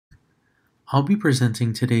I'll be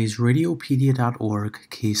presenting today's Radiopedia.org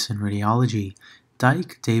case in radiology,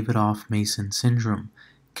 Dyke-Davidoff-Masson syndrome.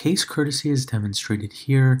 Case courtesy is demonstrated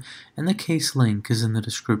here, and the case link is in the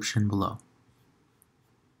description below.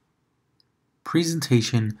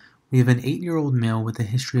 Presentation: we have an 8-year-old male with a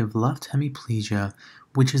history of left hemiplegia,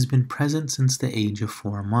 which has been present since the age of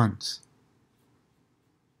 4 months.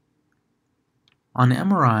 On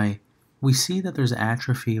MRI, we see that there's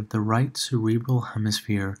atrophy of the right cerebral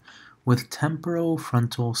hemisphere with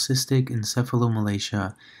temporofrontal cystic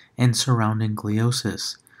encephalomalacia and surrounding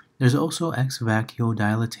gliosis. There's also ex vacuo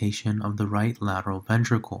dilatation of the right lateral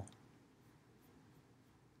ventricle.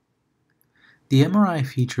 The MRI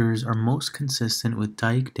features are most consistent with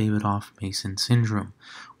Dyke-Davidoff-Masson syndrome,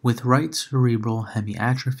 with right cerebral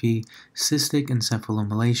hemiatrophy, cystic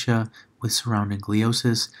encephalomalacia with surrounding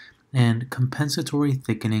gliosis, and compensatory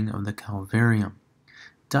thickening of the calvarium.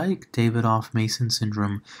 Dyke-Davidoff-Masson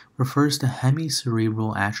syndrome refers to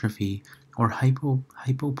hemicerebral atrophy or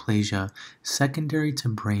hypoplasia secondary to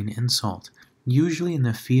brain insult, usually in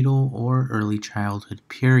the fetal or early childhood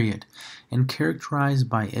period, and characterized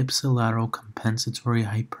by ipsilateral compensatory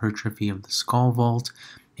hypertrophy of the skull vault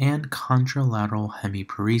and contralateral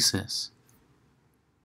hemiparesis.